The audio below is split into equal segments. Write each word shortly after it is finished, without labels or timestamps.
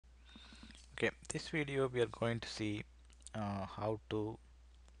Okay, this video we are going to see how to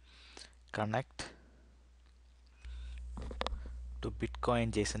connect to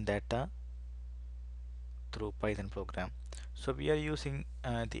Bitcoin JSON data through Python program. So we are using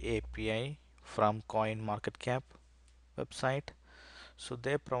the API from CoinMarketCap website. So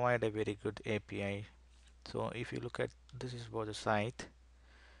they provide a very good API. So if you look at this is for the site,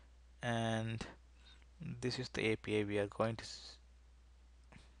 and this is the API we are going to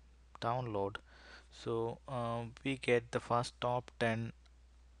download. So we get the first top 10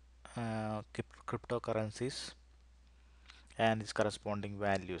 cryptocurrencies and its corresponding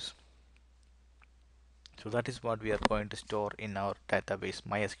values. So that is what we are going to store in our database,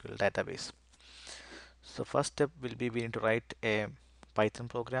 MySQL database. So first step will be we need to write a Python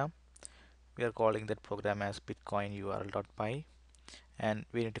program. We are calling that program as bitcoin url.py, and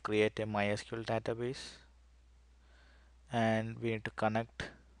we need to create a MySQL database, and we need to connect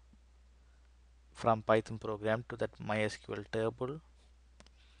from Python program to that MySQL table.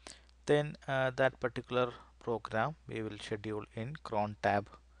 Then that particular program we will schedule in cron tab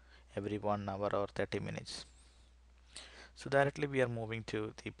every 1 hour or 30 minutes. So directly we are moving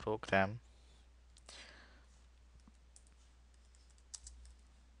to the program.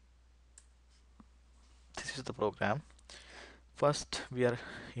 This is the program. First we are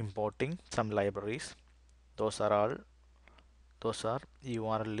importing some libraries. Those are all those are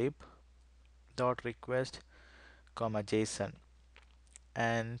url lib dot request comma json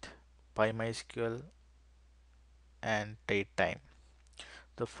and pymysql and datetime.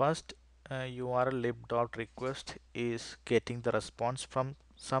 The first url lib dot request is getting the response from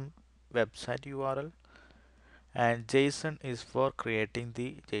some website URL, and json is for creating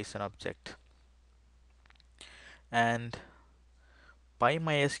the json object, and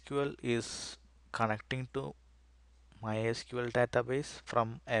pymysql is connecting to MySQL database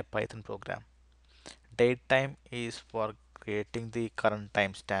from a Python program. Datetime is for creating the current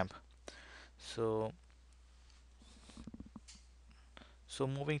timestamp. So, so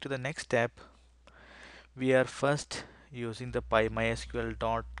moving to the next step, we are first using the pymysql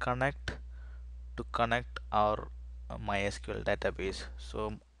dot connect to connect our MySQL database.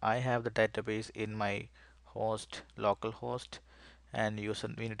 So I have the database in my host, local host, and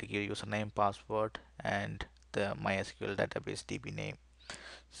we need to give username, password, and the MySQL database DB name.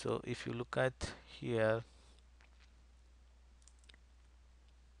 So if you look at here,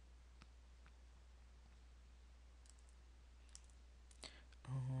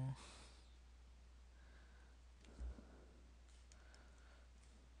 uh,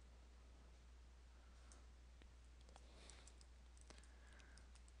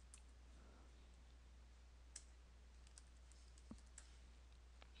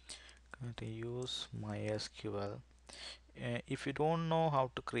 going to use MySQL. If you don't know how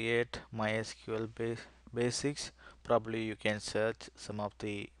to create MySQL basics, probably you can search some of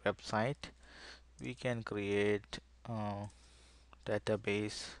the website. We can create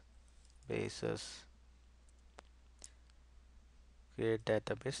database bases, create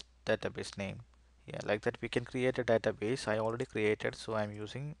database name. Yeah, like that we can create a database. I already created, so I'm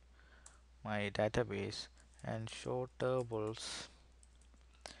using my database and show tables.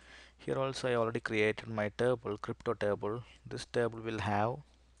 Here also I already created my table, crypto table. This table will have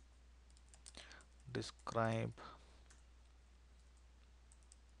describe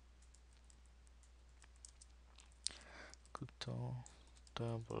crypto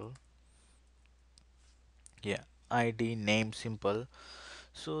table. Yeah, ID, name, simple.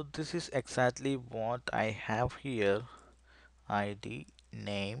 So this is exactly what I have here. ID,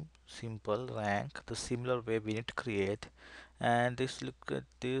 name, simple, rank, the similar way we need to create. And this, look at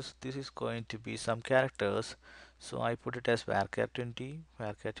this is going to be some characters. So I put it as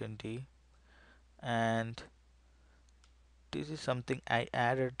varchar20, and this is something I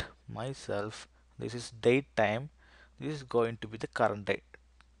added myself. This is date time. This is going to be the current date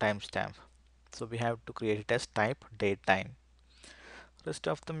timestamp. So we have to create it as type date time. Rest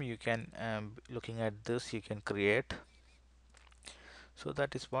of them you can looking at this you can create. So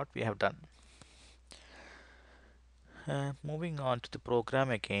that is what we have done. Moving on to the program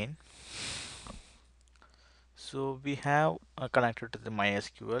again. So we have connected to the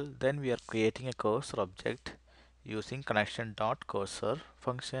MySQL. Then we are creating a cursor object using connection.cursor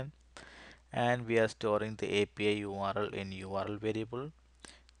function, and we are storing the API URL in URL variable.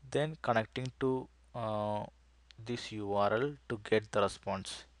 Then connecting to this URL to get the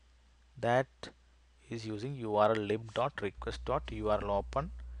response. That is using url lib.request.url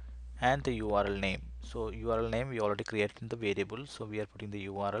open and the URL name. So URL name we already created in the variable, so we are putting the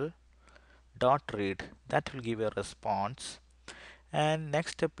URL dot read. That will give a response, And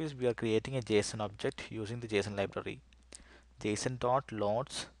next step is we are creating a JSON object using the JSON library. JSON dot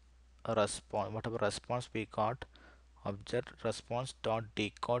loads a response, whatever response we got, object response dot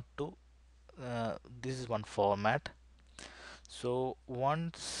decode to this is one format. So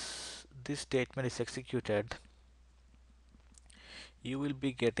once this statement is executed, you will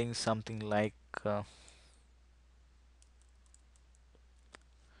be getting uh, something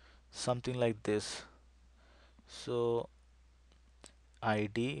like this. So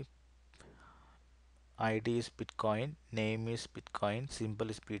id id is Bitcoin, name is Bitcoin, symbol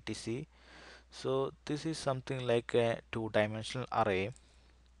is BTC. So this is something like a two-dimensional array.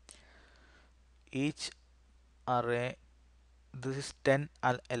 Each array, this is 10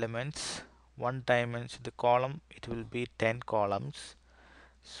 elements, one dimension, the column, it will be 10 columns.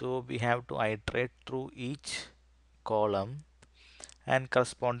 So we have to iterate through each column, and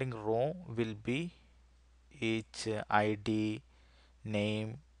corresponding row will be each id,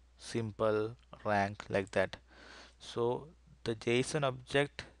 name, symbol, rank, like that. So the JSON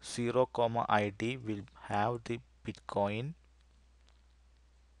object 0 comma id will have the Bitcoin,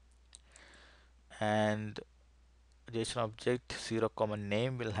 and JSON object 0 comma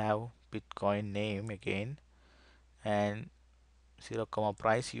name will have Bitcoin name again, and 0 comma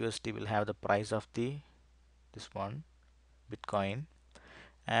price USD will have the price of the this one Bitcoin,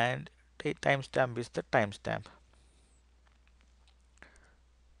 and the timestamp is the timestamp.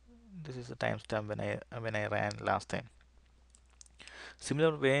 This is the timestamp when I ran last time.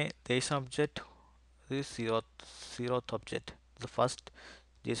 Similar way, the JSON object is zeroth object. The first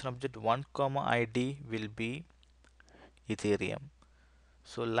JSON object 1 comma id will be Ethereum.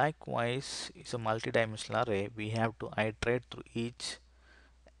 So likewise, it's a multi-dimensional array. We have to iterate through each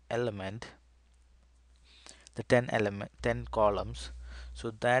element, the 10 columns,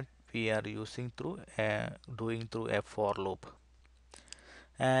 so that we are using through doing through a for loop.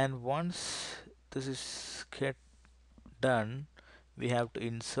 And once this is get done, we have to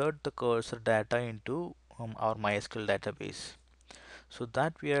insert the cursor data into our MySQL database. So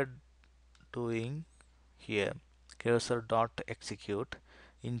that we are doing here. Cursor dot execute,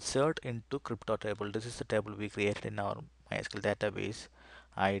 insert into crypto table. This is the table we created in our MySQL database.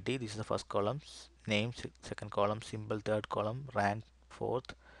 ID, this is the first column, name second column, symbol third column, rank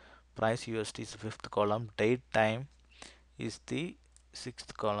fourth, price USD is the fifth column, date time is the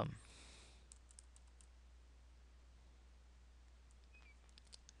sixth column.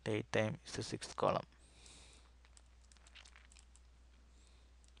 Date time is the sixth column.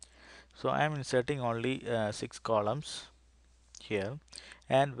 So I am inserting only 6 columns here,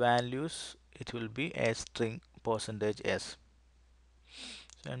 and values, it will be a string percentage %s.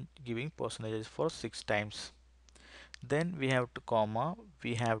 So I'm giving percentages for 6 times. Then we have to comma,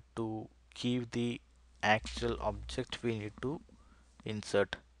 we have to give the actual object we need to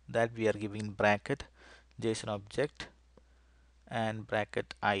insert, that we are giving bracket JSON object and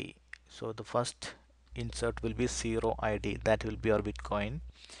bracket I. So the first insert will be 0 ID, that will be our Bitcoin.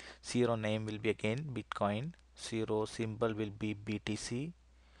 0 name will be again Bitcoin. 0 symbol will be BTC,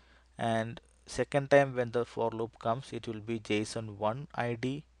 and second time when the for loop comes, it will be JSON 1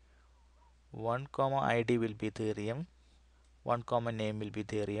 ID. 1 comma ID will be Ethereum, 1 comma name will be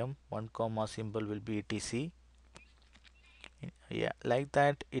Ethereum, 1 comma symbol will be ETC. Yeah, like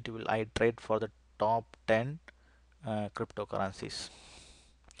that it will iterate for the top 10 cryptocurrencies.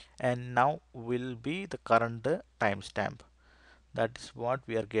 And now will be the current timestamp. That is what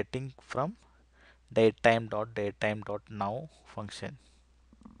we are getting from datetime.datetime.now function.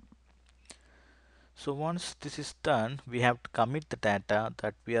 So once this is done, we have to commit the data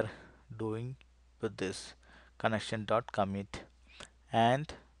that we are doing with this connection.commit,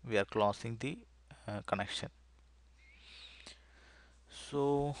 and we are closing the connection.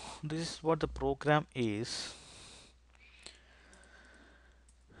 So this is what the program is,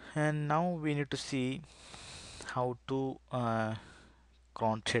 and now we need to see how to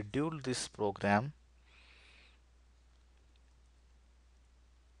schedule this program.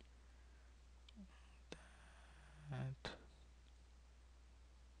 And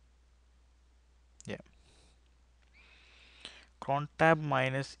yeah, cron tab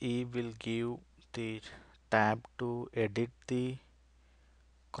minus e will give the tab to edit the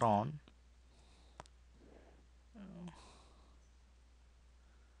cron.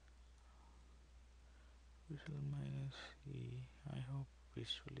 Visual minus e, I hope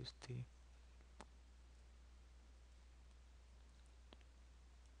visual is the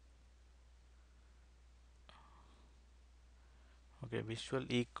okay, visual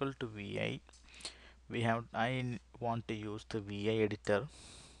equal to vi. I want to use the vi editor.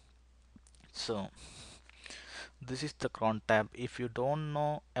 So This is the cron tab. If you don't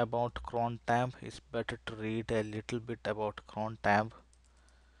know about cron tab, it's better to read a little bit about cron tab.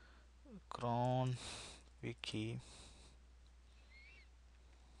 Cron wiki.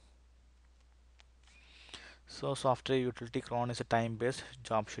 So software utility cron is a time-based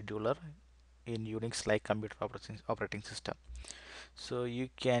job scheduler in Unix like computer operating system. So you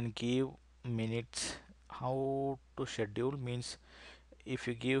can give minutes. How to schedule means if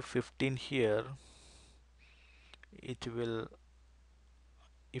you give 15 here, it will,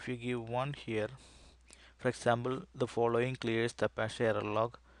 if you give 1 here, for example, the following clears the Apache error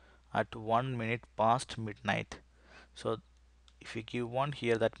log at 1 minute past midnight. So if you give 1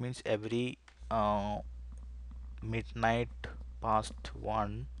 here, that means every midnight past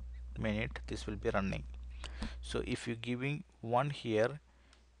 1 minute this will be running. So if you're giving 1 here,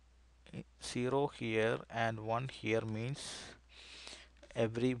 0 here and 1 here means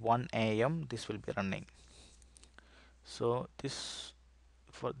every 1 a.m. this will be running. So this,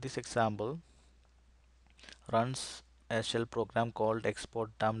 for this example, runs a shell program called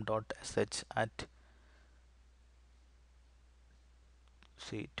export dump.sh at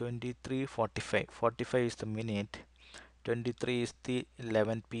see 23:45. 45 is the minute, 23 is the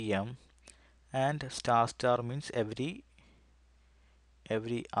 11 p.m. and star star means every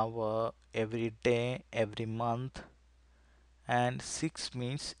hour, every day, every month, and 6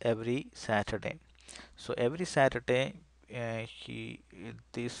 means every Saturday. So every Saturday he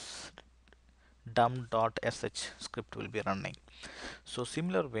this dump.sh script will be running. So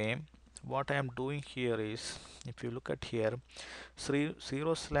similar way, what I am doing here is, if you look at here,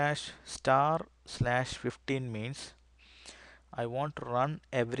 0 slash star slash 15 means I want to run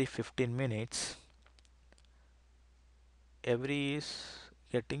every 15 minutes. Every is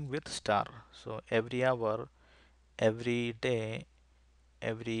getting with star. So every hour, every day,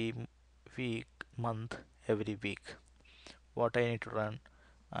 every week, month, every week. What I need to run?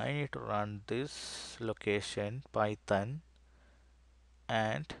 I need to run this location Python,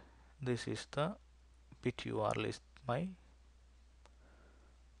 and this is the bit URL is my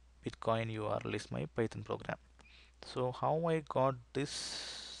Bitcoin URL is my Python program. So how I got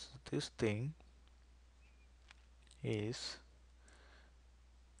this thing is,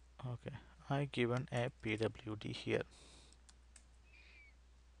 okay, I given a pwd here.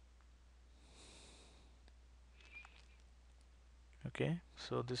 Okay,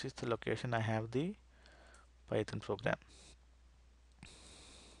 so this is the location I have the Python program.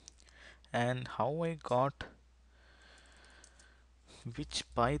 And how I got which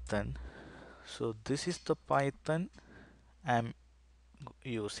Python? So this is the Python I'm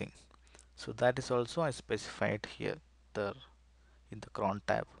using. So that is also I specified here the in the cron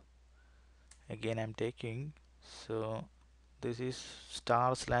tab. Again I'm taking, so this is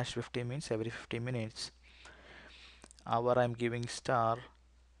star slash 50 means every 50 minutes. Hour I'm giving star,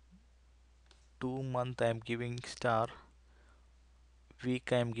 2 month I'm giving star,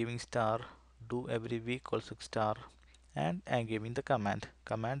 week I'm giving star, do every week also star, and I'm giving the command.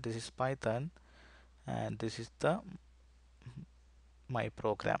 This is Python and this is the my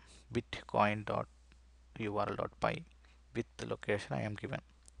program bitcoin.url.py with the location I am given.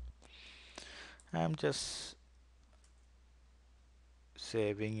 I'm just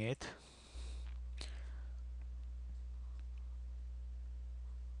saving it.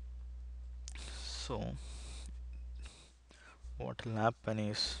 So what will happen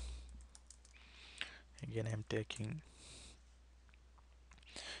is, again I'm taking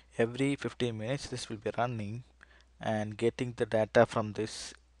every 15 minutes this will be running and getting the data from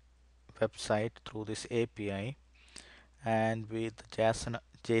this website through this API, and with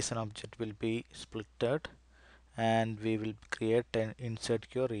JSON object will be splitted, and we will create an insert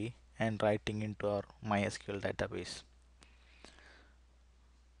query and writing into our MySQL database.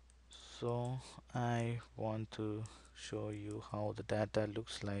 So I want to show you how the data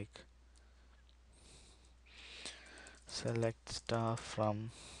looks like. Select star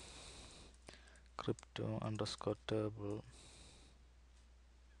from crypto underscore table.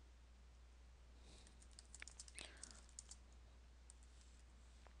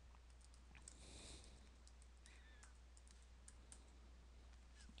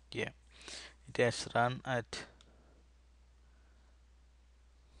 Yeah, it has run at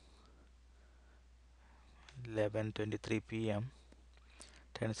 11:23 p.m.,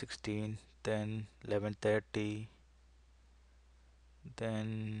 10:16, then 11:30,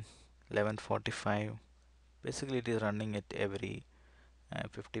 then 11:45. Basically it is running at every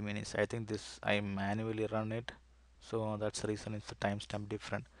 50 minutes. I think this I manually run it, so that's the reason it's the timestamp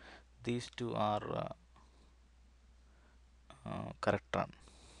different. These two are correct run.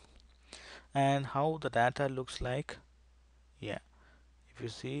 And how the data looks like, yeah, if you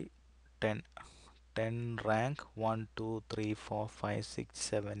see 10 10 rank 1 2 3 4 5 6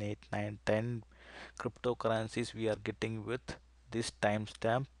 7 8 9 10 cryptocurrencies we are getting with this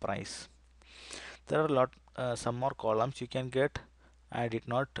timestamp price. There are a lot some more columns you can get. I did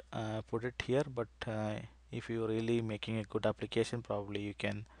not put it here, but if you're really making a good application, probably you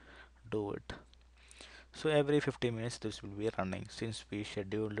can do it. So every 50 minutes this will be running since we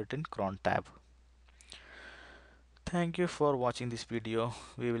scheduled it in cron tab. Thank you for watching this video.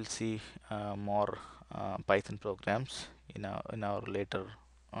 We will see more Python programs in our later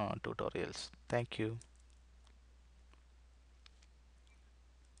tutorials. Thank you.